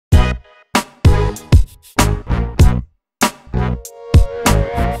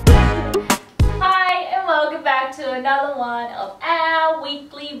to another one of our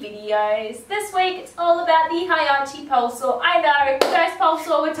weekly videos. This week it's all about the Hayauchi Pole Saw. I know, first pole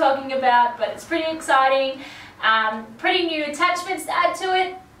saw we're talking about, but it's pretty exciting. Pretty new attachments to add to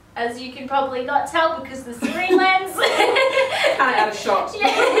it, as you can probably not tell because the screen lens. Can't add a shot. Yeah.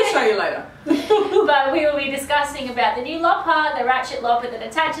 I'll show you later. But we will be discussing about the new lopper, the ratchet lopper that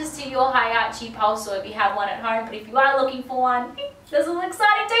attaches to your Hayauchi Pole Saw if you have one at home. But if you are looking for one, this is an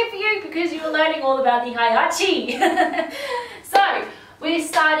exciting day for you because you're learning all about the Hayauchi. So we're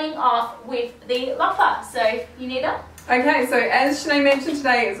starting off with the lopper. So Nita. Okay, so as Sheane mentioned,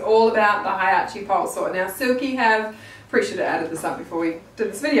 today is all about the Hayauchi Pole Saw. Now Silky have, pretty should have added this up before we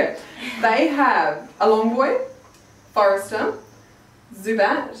did this video. They have a Longboy, Forester,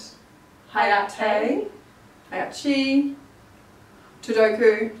 Zubat, Hayate, Hayauchi,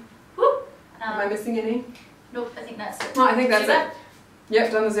 Todoku. Am I missing any? Nope, I think that's it. No, I think that's Zubat? it.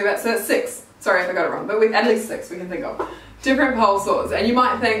 Yep, done the Zubat. So that's 6. Sorry if I got it wrong, but at least 6 we can think of. Different pole saws, and you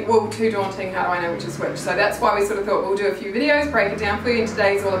might think, well, too daunting, how do I know which is which? So that's why we sort of thought we'll do a few videos, break it down for you, and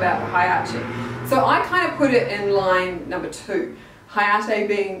today's all about the Hayauchi. So I kind of put it in line number 2. Hayate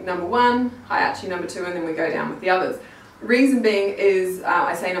being number 1, Hayauchi number 2, and then we go down with the others. Reason being is,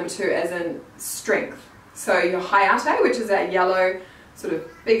 I say number 2 as in strength. So your Hayate, which is our yellow, sort of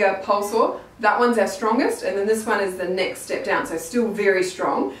bigger pole saw, that one's our strongest, and then this one is the next step down, so still very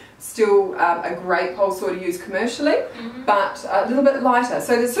strong, still a great pole saw to use commercially, but a little bit lighter.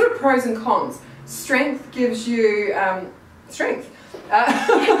 So there's sort of pros and cons. Strength gives you strength. So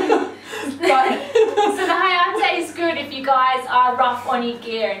the Hayate is good if you guys are rough on your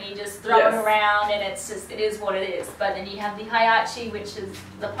gear and you just throw it around and it is what it is. But then you have the Hayauchi, which is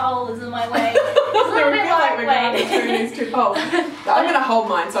the pole is in my way. It's a little bit lightweight. Between these 2 poles. I'm going to hold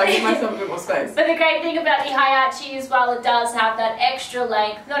mine so I give myself a bit more space. But the great thing about the Hayauchi is, well, it does have that extra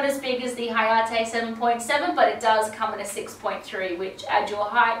length, not as big as the Hayate 7.7, but it does come in a 6.3, which at your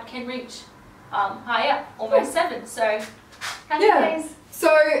height can reach higher, almost 7. So happy days. So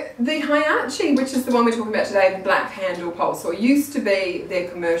the Hayauchi, which is the one we're talking about today, the black handle pole saw, used to be their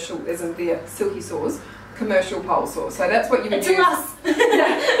commercial, isn't their Silky Saws, commercial pole saw. So that's what you would use.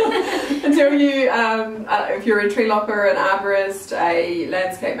 Until you, if you're a tree lopper, an arborist, a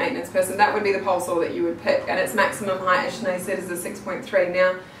landscape maintenance person, that would be the pole saw that you would pick. And its maximum height, as Sheane said, is a 6.3.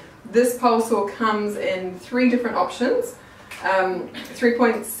 Now, this pole saw comes in 3 different options.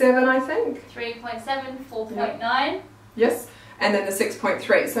 3.7, I think. 3.7, 4.9. Yes. And then the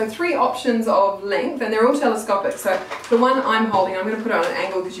 6.3. So 3 options of length, and they're all telescopic. So the one I'm holding, I'm going to put it on an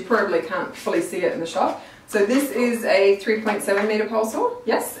angle because you probably can't fully see it in the shot. So this is a 3.7 metre pole saw,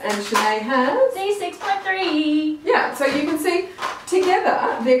 yes, and Sheane has... The 6.3. Yeah, so you can see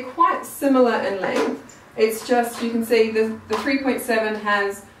together they're quite similar in length. It's just, you can see the 3.7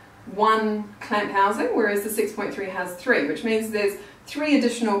 has 1 clamp housing, whereas the 6.3 has 3, which means there's 3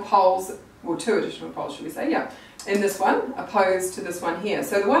 additional poles, or 2 additional poles should we say, yeah, in this one, opposed to this one here.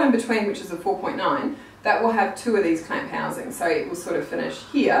 So the one in between, which is a 4.9, that will have 2 of these clamp housings, so it will sort of finish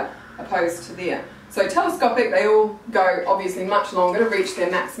here, opposed to there. So telescopic, they all go obviously much longer to reach their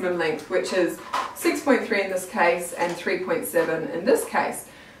maximum length, which is 6.3 in this case and 3.7 in this case.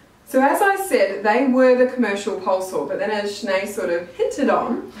 So as I said, they were the commercial pole saw, but then as Sheane sort of hinted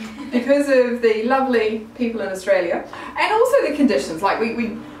on, because of the lovely people in Australia, and also the conditions, like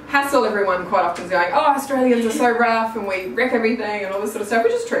we hassle everyone quite often going, oh, Australians are so rough and we wreck everything and all this sort of stuff,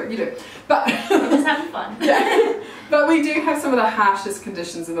 which is true, you do. But we're just having fun. Yeah. But we do have some of the harshest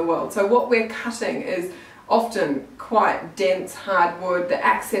conditions in the world. So what we're cutting is often quite dense hardwood. The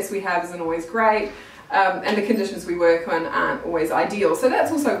access we have isn't always great. And the conditions we work on aren't always ideal. So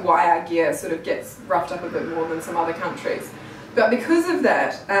that's also why our gear sort of gets roughed up a bit more than some other countries. But because of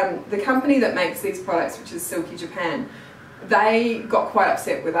that, the company that makes these products, which is Silky Japan, they got quite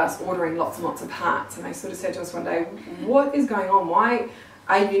upset with us ordering lots and lots of parts, and they sort of said to us one day, what is going on? Why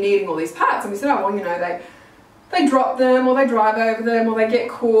are you needing all these parts? And we said, oh, well, you know, they drop them, or they drive over them, or they get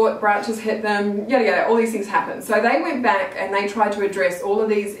caught, branches hit them, yada yada, all these things happen. So they went back and they tried to address all of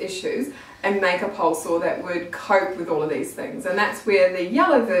these issues and make a pole saw that would cope with all of these things. And that's where the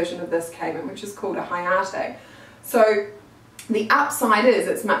yellow version of this came in, which is called a Hayate. So the upside is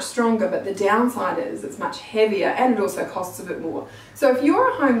it's much stronger, but the downside is it's much heavier and it also costs a bit more. So if you're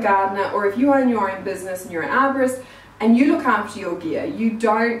a home gardener or if you own your own business and you're an arborist and you look after your gear, you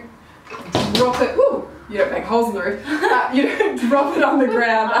don't drop it, ooh, you don't make holes in the roof, you don't drop it on the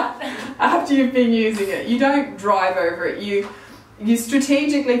ground after you've been using it. You don't drive over it. You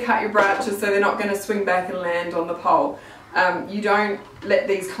strategically cut your branches so they're not going to swing back and land on the pole. You don't let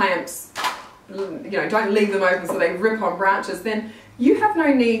these clamps, you know, don't leave them open so they rip on branches. Then you have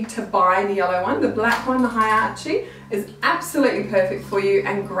no need to buy the yellow one. The black one, the Hayauchi, is absolutely perfect for you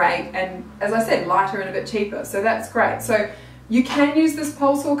and great, and as I said, lighter and a bit cheaper, so that's great. So you can use this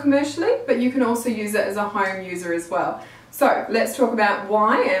pole saw commercially, but you can also use it as a home user as well. So let's talk about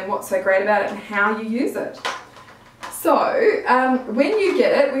why and what's so great about it and how you use it. So when you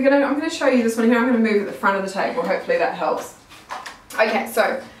get it, I'm going to show you this one here. I'm going to move at the front of the table, hopefully that helps. Okay,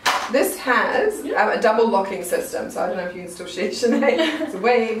 so this has a double locking system, so I don't know if you can still see Sinead. So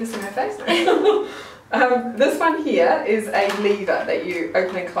wave this in her face. This one here is a lever that you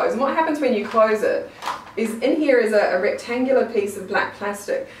open and close, and what happens when you close it is in here is a rectangular piece of black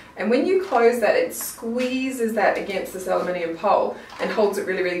plastic, and when you close that, it squeezes that against this aluminium pole and holds it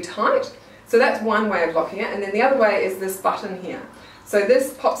really, really tight. So that's one way of locking it, and then the other way is this button here. So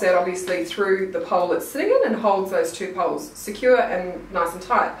this pops out obviously through the pole it's sitting in and holds those two poles secure and nice and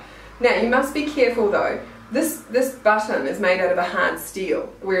tight. Now you must be careful though. This button is made out of a hard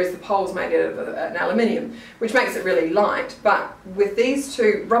steel, whereas the pole's made out of an aluminium, which makes it really light. But with these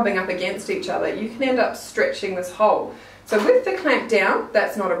two rubbing up against each other, you can end up stretching this hole. So with the clamp down,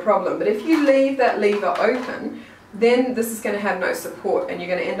 that's not a problem. But if you leave that lever open, then this is going to have no support, and you're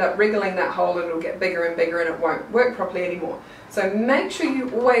going to end up wriggling that hole, and it'll get bigger and bigger, and it won't work properly anymore. So make sure you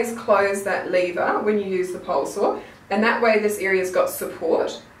always close that lever when you use the pole saw, and that way this area's got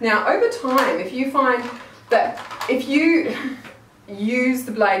support. Now over time, if you find that if you use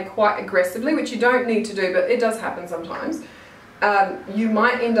the blade quite aggressively, which you don't need to do, but it does happen sometimes, you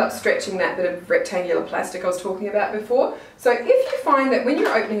might end up stretching that bit of rectangular plastic I was talking about before. So if you find that when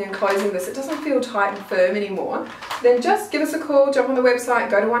you're opening and closing this, it doesn't feel tight and firm anymore, then just give us a call, jump on the website,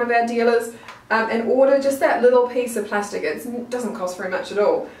 go to one of our dealers, and order just that little piece of plastic. It doesn't cost very much at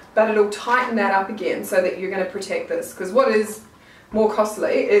all, but it'll tighten that up again so that you're going to protect this, because what is more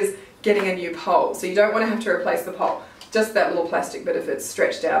costly is getting a new pole. So you don't want to have to replace the pole, just that little plastic bit if it's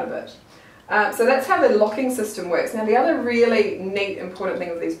stretched out of it. So that's how the locking system works. Now the other really neat, important thing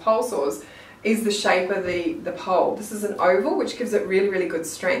with these pole saws is the shape of the pole. This is an oval, which gives it really, really good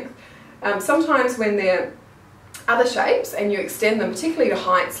strength. Sometimes when they're other shapes and you extend them, particularly to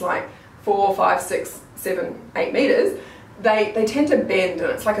heights like 4, 5, 6, 7, 8 meters, they tend to bend,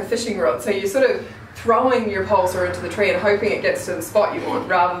 and it's like a fishing rod. So you're sort of throwing your pole saw into the tree and hoping it gets to the spot you want,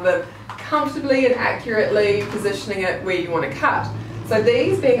 rather than comfortably and accurately positioning it where you want to cut. So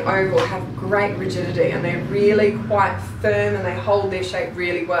these being oval have great rigidity, and they're really quite firm, and they hold their shape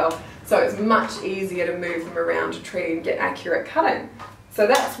really well. So it's much easier to move them around a tree and get accurate cutting. So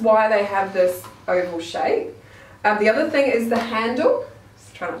that's why they have this oval shape. The other thing is the handle.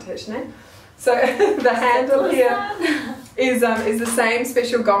 Just try not to touch it. So the handle here is the same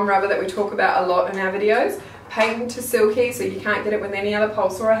special gum rubber that we talk about a lot in our videos. Patent to Silky, so you can't get it with any other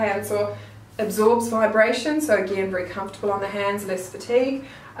pole saw or hand saw. Absorbs vibration, so again very comfortable on the hands, less fatigue.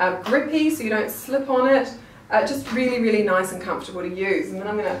 Grippy, so you don't slip on it. Just really, really nice and comfortable to use. And then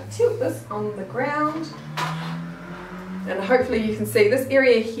I'm going to tilt this on the ground, and hopefully you can see this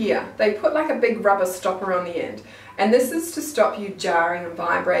area here. They put like a big rubber stopper on the end, and this is to stop you jarring and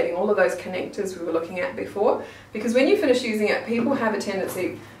vibrating all of those connectors we were looking at before, because when you finish using it, people have a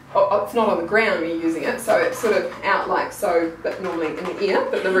tendency, it's not on the ground when you're using it, so it's sort of out like so, but normally in the ear,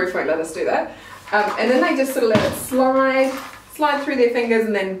 but the roof won't let us do that. And then they just sort of let it slide through their fingers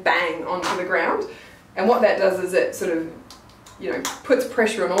and then bang onto the ground. And what that does is it sort of, you know, puts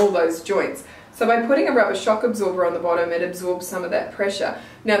pressure on all those joints. So by putting a rubber shock absorber on the bottom, it absorbs some of that pressure.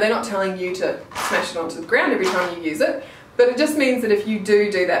 Now they're not telling you to smash it onto the ground every time you use it, but it just means that if you do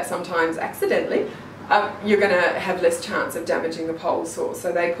that sometimes accidentally, you're going to have less chance of damaging the pole saw.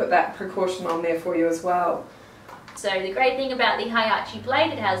 So they put that precaution on there for you as well. So the great thing about the Hayauchi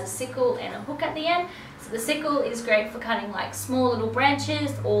blade, it has a sickle and a hook at the end. So the sickle is great for cutting like small little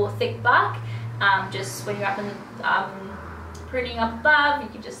branches or thick bark. Just when you're up in the pruning up above, you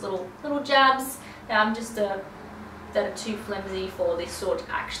can just little jabs, that are too flimsy for this saw to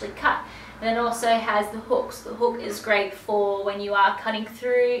actually cut. And then it also has the hooks. The hook is great for when you are cutting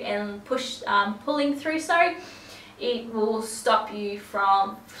through and pulling through, sorry. It will stop the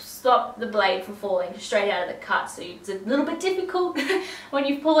blade from falling straight out of the cut. So it's a little bit difficult when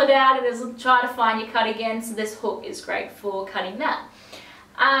you pull it out and just try to find your cut again. So this hook is great for cutting that.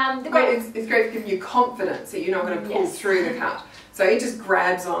 It's great for giving you confidence that you're not going to pull through the cut. So it just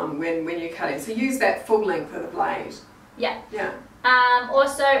grabs on when you're cutting. So use that full length of the blade. Yeah. Yeah.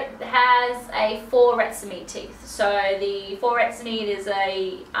 Also, it has a 4 retsumi teeth. So the 4 retsumi is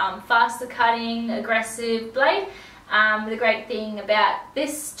a faster cutting, aggressive blade. The great thing about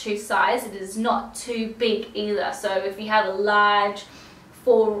this tooth size, it is not too big either. So if you have a large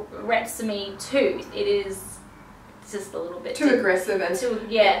 4 retsumi tooth, it is just a little bit too aggressive and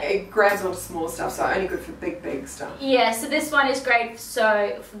yeah. It grabs onto small stuff, so only good for big stuff. Yeah, so this one is great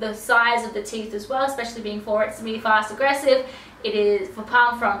so for the size of the teeth as well, especially being 4 really fast aggressive. It is for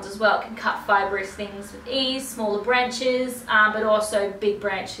palm fronds as well. It can cut fibrous things with ease, smaller branches, but also big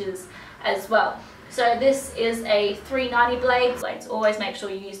branches as well. So this is a 390 blade. Blades, always make sure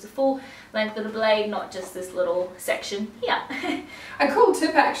you use the full length of the blade, not just this little section here. A cool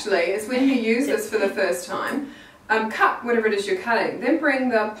tip actually is when you use this for the first time, cut whatever it is you're cutting, then bring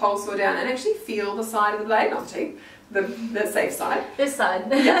the pole saw down and actually feel the side of the blade, not the teeth, the safe side. This side.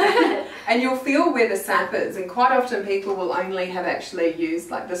 Yeah. And you'll feel where the sap is, and quite often people will only have actually used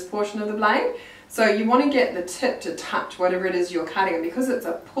like this portion of the blade. So you want to get the tip to touch whatever it is you're cutting, and because it's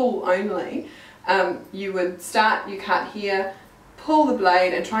a pull only, you would start, you cut here, pull the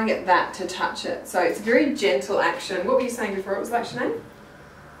blade and try and get that to touch it. So it's a very gentle action. What were you saying before? What was the action name?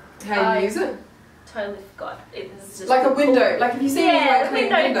 How you use it? Totally forgot. It was just like a window, like if you see yeah, me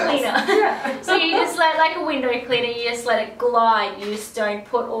window windows. cleaner. Yeah. So you just let, like a window cleaner, you just let it glide. You just don't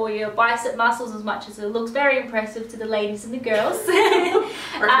put all your bicep muscles as much as it looks very impressive to the ladies and the girls. Or if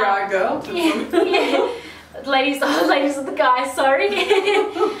you're a girl. Yeah. Ladies and the guys, sorry.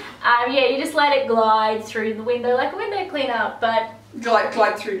 Yeah, you just let it glide through the window like a window cleaner, but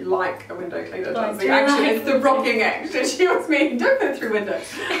glide through like a window cleaner does. The like action is the rocking action. She wants me, don't go through windows.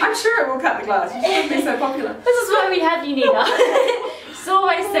 I'm sure it will cut the glass. You shouldn't be so popular. This is why we have you, Nita. She's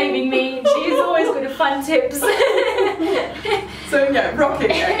always saving me, and she's always good at fun tips. So yeah,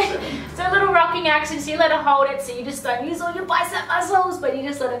 rocking action. So a little rocking action, so you let her hold it, so you just don't use all your bicep muscles, but you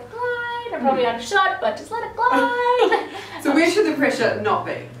just let it glide. I'm probably undershot, but just let it glide. So where should the pressure not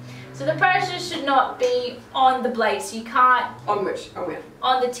be? So the pressure should not be on the blade, so you can't... On which? Oh, where?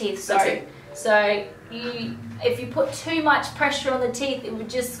 On the teeth, sorry. So if you put too much pressure on the teeth, it would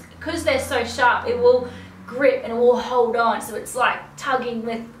just, because they're so sharp, it will grip and it will hold on. So it's like tugging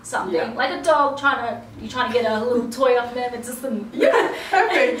with something. Yeah. Like a dog you're trying to get a little toy off them. It's just them. Yeah,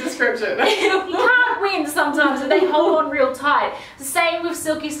 perfect description. You can't win sometimes, so they hold on real tight. The same with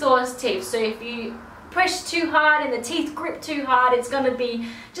Silky Saw's teeth. So if you push too hard and the teeth grip too hard, it's going to be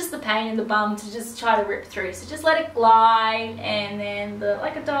just the pain in the bum to just try to rip through. So just let it glide, and then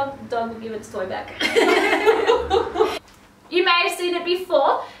like a dog, the dog will give its toy back. You may have seen it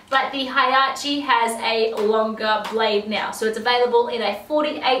before, but the Hayauchi has a longer blade now. So it's available in a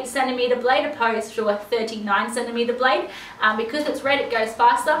 48 centimeter blade opposed to a 39 centimeter blade. Because it's red, it goes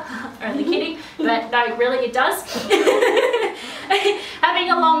faster. Only kidding, but no, really it does.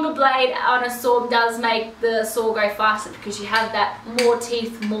 Having a longer blade on a saw does make the saw go faster because you have that more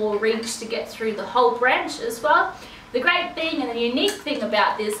teeth, more reach to get through the whole branch as well. The great thing and the unique thing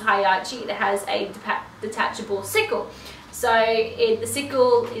about this Hayauchi, it has a detachable sickle. So the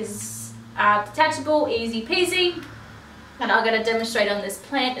sickle is detachable, easy peasy, and I'm going to demonstrate on this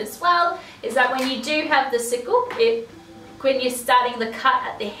plant as well, is that when you do have the sickle, when you're starting the cut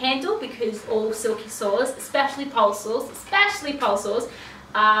at the handle, because all silky saws, especially pole saws,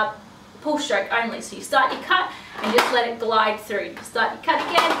 are pull stroke only. So you start your cut and just let it glide through. You start your cut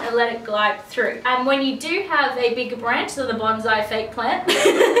again and let it glide through. And when you do have a bigger branch, so the bonsai fake plant,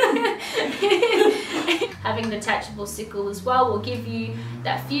 having the detachable sickle as well will give you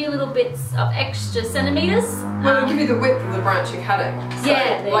that few little bits of extra centimeters. Well, it'll give you the width of the branch you're cutting. So,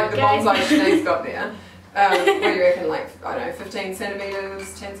 yeah, like the bonsai Shanae's got there. What do you reckon, like, I don't know, 15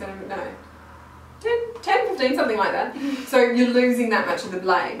 centimetres, 10 centimetres, no. 10, 15, something like that. So you're losing that much of the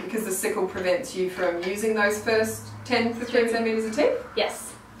blade because the sickle prevents you from using those first 10, 15 centimetres of teeth?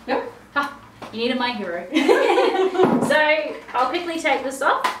 Yes. Yeah. Ha, you needed my hero. So I'll quickly take this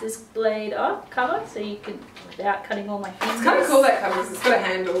off, this blade off cover, so you can, without cutting all my fingers. It's kind of cool that cover because it's got a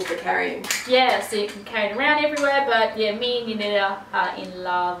handle for carrying. Yeah, so you can carry it around everywhere, but yeah, me and Nita are in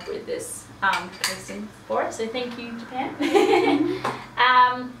love with this casing for it, so thank you, Japan.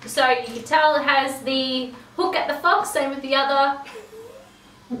 So you can tell it has the hook at the fox, same with the other.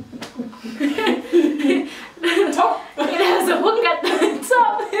 Top. It has a hook at the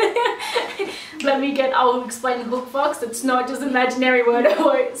top. I'll explain the hook fox. It's not just an imaginary word. We'll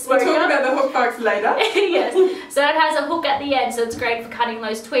talk about the hook fox later. Yes. So it has a hook at the end, so it's great for cutting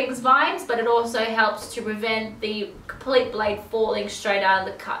those twigs, vines, but it also helps to prevent the complete blade falling straight out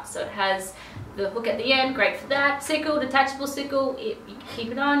of the cut. So it has the hook at the end, great for that. Sickle, detachable sickle, you can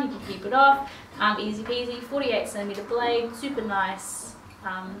keep it on, you can keep it off. Easy peasy, 48 centimeter blade, super nice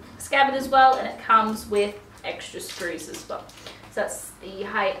scabbard as well, and it comes with extra screws as well. So that's the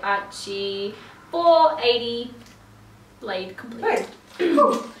Hayauchi 480 blade complete. Hey,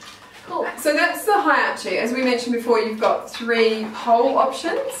 cool. Cool. So that's the Hayauchi. As we mentioned before, you've got 3 pole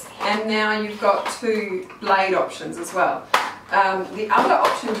options, and now you've got 2 blade options as well. The other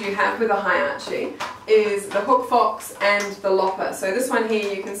options you have with a Hayauchi is the hook fox and the lopper. So this one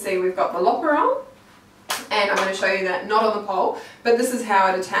here, you can see we've got the lopper on, and I'm going to show you that not on the pole, but this is how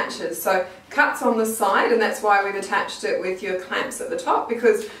it attaches. So cuts on the side, and that's why we've attached it with your clamps at the top,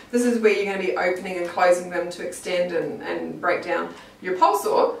 because this is where you're going to be opening and closing them to extend and break down your pole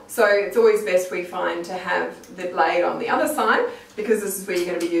saw. So it's always best, we find, to have the blade on the other side, because this is where you're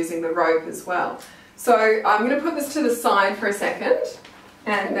going to be using the rope as well. So I'm going to put this to the side for a second,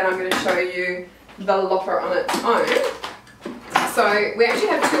 and then I'm going to show you the lopper on its own. So we actually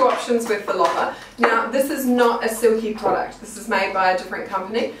have 2 options with the lopper. Now this is not a Silky product, this is made by a different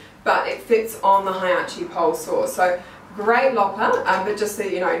company, but it fits on the Hayauchi Pole Saw. So great lopper, but just so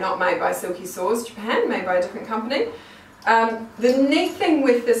you know, not made by Silky Saws Japan, made by a different company. The neat thing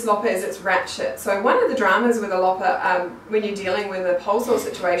with this lopper is it's ratchet. So one of the dramas with a lopper when you're dealing with a pole saw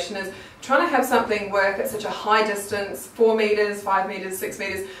situation is trying to have something work at such a high distance, 4 meters, 5 meters, 6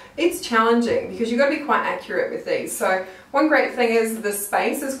 meters. It's challenging because you've got to be quite accurate with these. So one great thing is the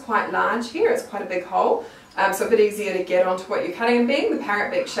space is quite large here. It's quite a big hole, so a bit easier to get onto what you're cutting. And being the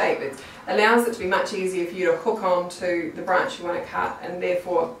parrot beak shape, it allows it to be much easier for you to hook onto the branch you want to cut, and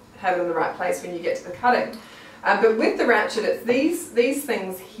therefore have it in the right place when you get to the cutting. But with the ratchet, it's these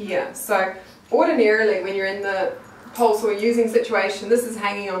things here. So ordinarily when you're in the pole saw using situation, this is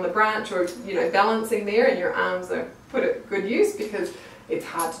hanging on the branch, or balancing there, and your arms are put at good use because it's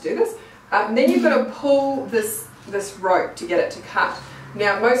hard to do this. Then you've got to pull this rope to get it to cut.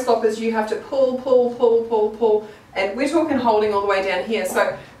 Now most loppers you have to pull, and we're talking holding all the way down here.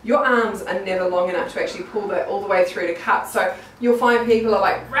 So your arms are never long enough to actually pull that all the way through to cut. So you'll find people are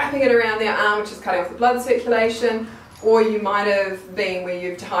like wrapping it around their arm, which is cutting off the blood circulation, or you might have been where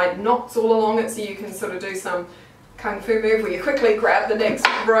you've tied knots all along it, so you can sort of do some kung fu move where you quickly grab the next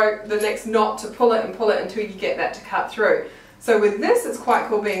rope, the next knot to pull it until you get that to cut through. So with this, it's quite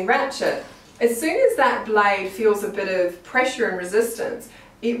cool being ratchet. As soon as that blade feels a bit of pressure and resistance,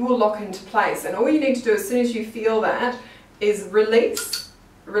 it will lock into place. And all you need to do as soon as you feel that is release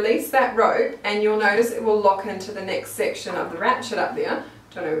that rope, and you'll notice it will lock into the next section of the ratchet up there.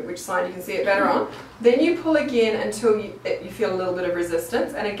 Don't know which side you can see it better on. Then you pull again until you feel a little bit of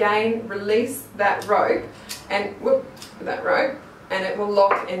resistance, and again release that rope, and and it will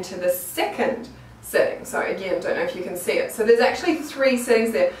lock into the second setting. So again, don't know if you can see it. So there's actually 3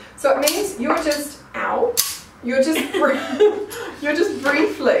 settings there. So it means you're just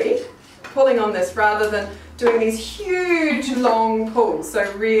briefly pulling on this rather than doing these huge long pulls. So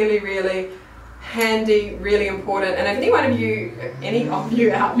really handy, really important. And if any of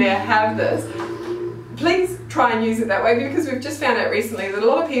you out there have this, please try and use it that way, because we've just found out recently that a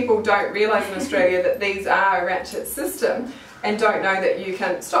lot of people don't realise in Australia that these are a ratchet system, and don't know that you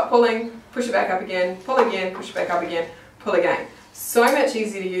can stop pulling, push it back up again, pull again, push it back up again, pull again. So much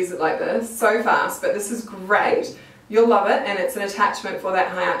easier to use it like this, so fast, but this is great. You'll love it, and it's an attachment for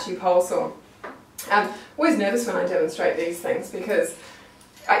that Hayauchi pole saw. I'm always nervous when I demonstrate these things because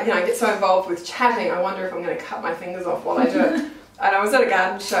I get so involved with chatting, I wonder if I'm going to cut my fingers off while I do it. And I was at a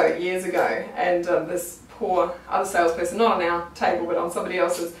garden show years ago, and this poor other salesperson, not on our table but on somebody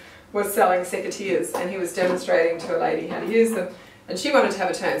else's, was selling secateurs, and he was demonstrating to a lady how to use them, and she wanted to have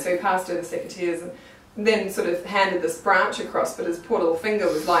a turn, so he passed her the secateurs and then sort of handed this branch across, but his poor little finger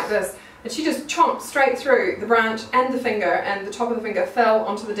was like this, and she just chomped straight through the branch and the finger, and the top of the finger fell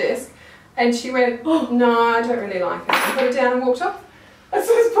onto the desk, and she went, "Oh no, I don't really like it," and put it down and walked off. And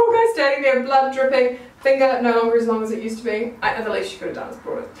so this poor guy standing there, blood dripping, finger no longer as long as it used to be. At the least you could have done is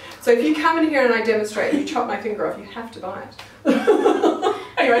brought it. So if you come in here and I demonstrate and you chop my finger off, you have to buy it.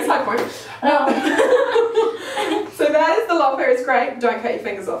 Anyway, side point. So that is the lopper. It's great. Don't cut your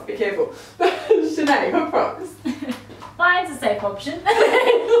fingers off. Be careful. Sinead, hook fox. Mine's a safe option.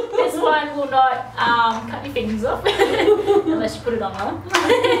 This one will not cut your fingers off unless you put it on one.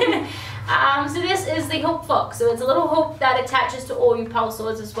 So this is the hook fox. So it's a little hook that attaches to all your pole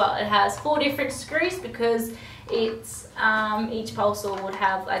saws as well. It has 4 different screws because it's each pole saw would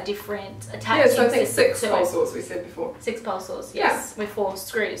have a different attachment. Yeah, so I think 6 pole saws we said before. 6 pole saws, yes, with 4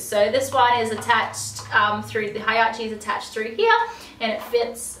 screws. So this one is attached through, the Hayauchi is attached through here, and it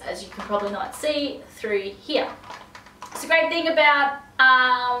fits, as you can probably not see, through here. So the great thing about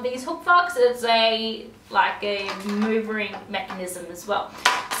these hook fox is like a maneuvering mechanism as well.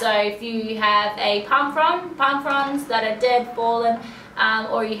 So if you have a palm fronds that are dead, fallen,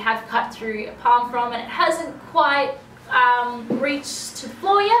 or you have cut through a palm frond and it hasn't quite reached to the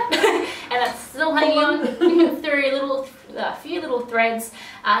floor yet, and it's still hanging on through a little a few little threads.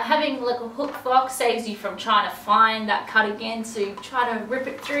 Having like a hook fox saves you from trying to find that cut again, so you try to rip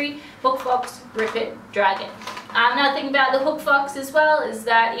it through. Hook fox, rip it, drag it. Another thing about the hook fox as well is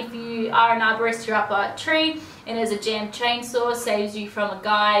that if you are an arborist, you're up a tree and there's a jammed chainsaw, saves you from a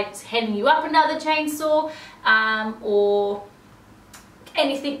guy heading you up another chainsaw, or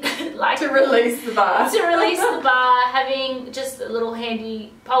anything like to release the bar. To release the bar, having just a little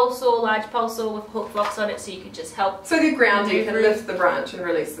handy pole saw, large pole saw with a hook fox on it, so you can just help. So the ground, you can lift the branch and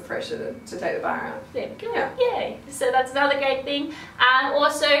release the pressure to take the bar out. There we go. Yeah. Yay. So that's another great thing.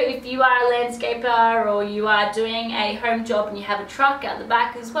 Also, if you are a landscaper or you are doing a home job and you have a truck out the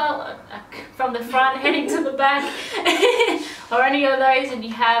back as well, from the front heading to the back, or any of those, and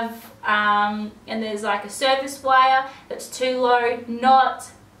you have and there's like a service wire that's too low, not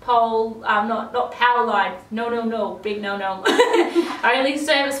pole, not power line, no, big no. Only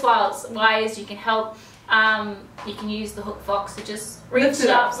service wires. You can help, you can use the hook fox to just lift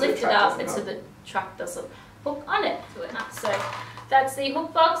it up, and so the truck doesn't hook on it. So that's the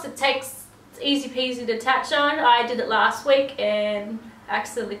hook fox. It's easy peasy to attach on. I did it last week and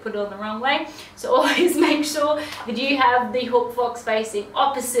accidentally put it on the wrong way, so always make sure that you have the hook fox facing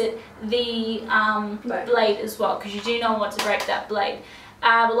opposite the blade as well, because you do not want to break that blade.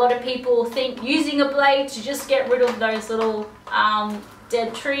 A lot of people think using a blade to just get rid of those little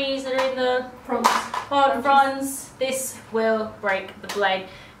dead trees that are in the fronds. This will break the blade.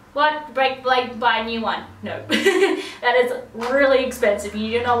 What? Break the blade, buy a new one? No. That is really expensive.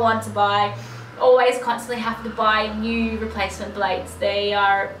 You do not want to always constantly have to buy new replacement blades. They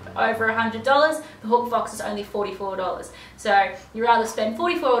are over $100. The hook fox is only $44. So you rather spend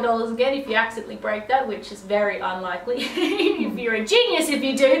 $44 again if you accidentally break that, which is very unlikely. If you're a genius if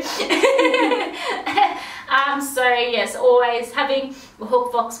you do. So yes, always having a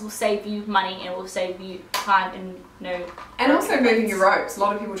hook fox will save you money and will save you time and also moving your ropes. A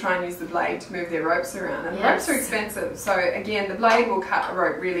lot of people try and use the blade to move their ropes around, and ropes are expensive. So again, the blade will cut a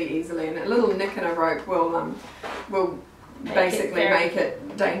rope really easily, and a little nick in a rope will basically make it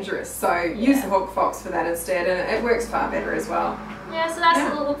dangerous. So use the hook fox for that instead, and it works far better as well. Yeah, so that's the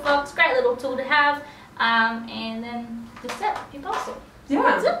little hook fox. Great little tool to have, and then that's it. Your pole saw.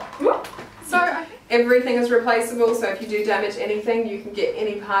 Yeah. So everything is replaceable, so if you do damage anything, you can get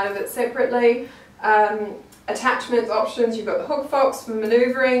any part of it separately. Attachment options, you've got the hook fox for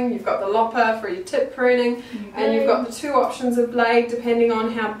manoeuvring, you've got the lopper for your tip pruning, and you've got the two options of blade depending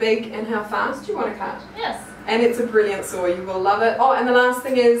on how big and how fast you want to cut. Yes. And it's a brilliant saw, you will love it. Oh, and the last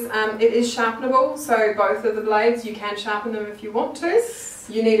thing is, it is sharpenable, so both of the blades, you can sharpen them if you want to. Yes.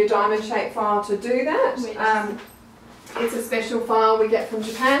 You need a diamond shaped file to do that. It's a special file we get from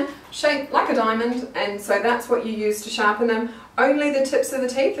Japan, shaped like a diamond, and so that's what you use to sharpen them. Only the tips of the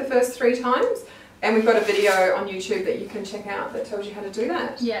teeth the first 3 times. And we've got a video on YouTube that you can check out that tells you how to do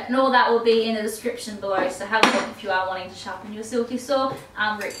that. Yeah, and all that will be in the description below, so have a look if you are wanting to sharpen your Silky Saw.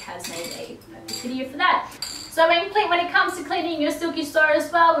 Rick has made a video for that. So when it comes to cleaning your Silky Saw as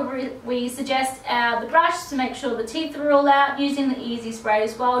well, we suggest the brush to make sure the teeth are all out, using the easy spray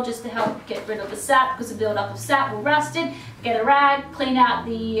as well, just to help get rid of the sap, because the build-up of sap will rust it. Get a rag, clean out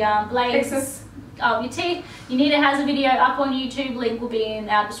the blades of your teeth. Nita has a video up on YouTube, link will be in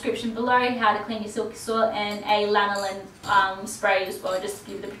our description below, how to clean your Silky Saw, and a lanolin spray as well, just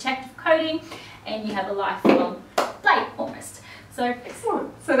to give it a protective coating, and you have a lifelong blade almost. So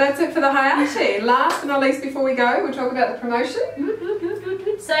excellent. So that's it for the Hayauchi. Last but not least, before we go, we'll talk about the promotion.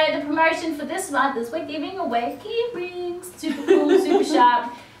 So the promotion for this month is we're giving away key rings, super cool, super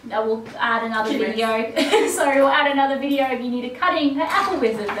sharp. We'll add another video. Sorry, we'll add another video if you need a cutting an apple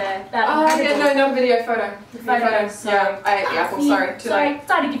with it there. Oh yeah, no, not a video, photo. Photo. So, yeah, I ate the apple, sorry. Sorry,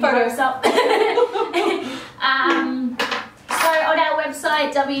 starting to give photos up. So on our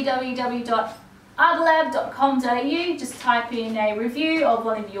website, www.arbolab.com.au, just type in a review of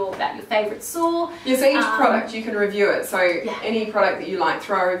about your favourite saw. Yeah, so each product you can review it. So any product that you like,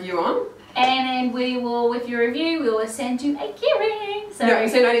 throw a review on. And then we will, with your review, we will send you a key ring. So no, we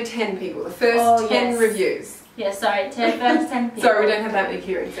send only 10 people. The first 10 reviews. Yeah, sorry, first 10 people. Sorry, we don't have that many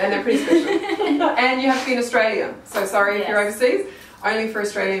key rings, and they're pretty special. And you have to be in Australia. So sorry if you're overseas. Only for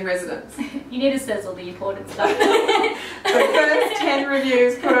Australian residents. Nita says all the important stuff. So first 10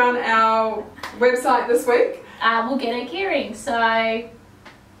 reviews put on our website this week. We'll get a key ring. So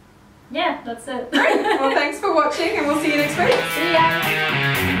yeah, that's it. Great. Well, thanks for watching, and we'll see you next week. See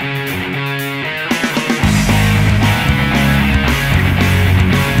ya.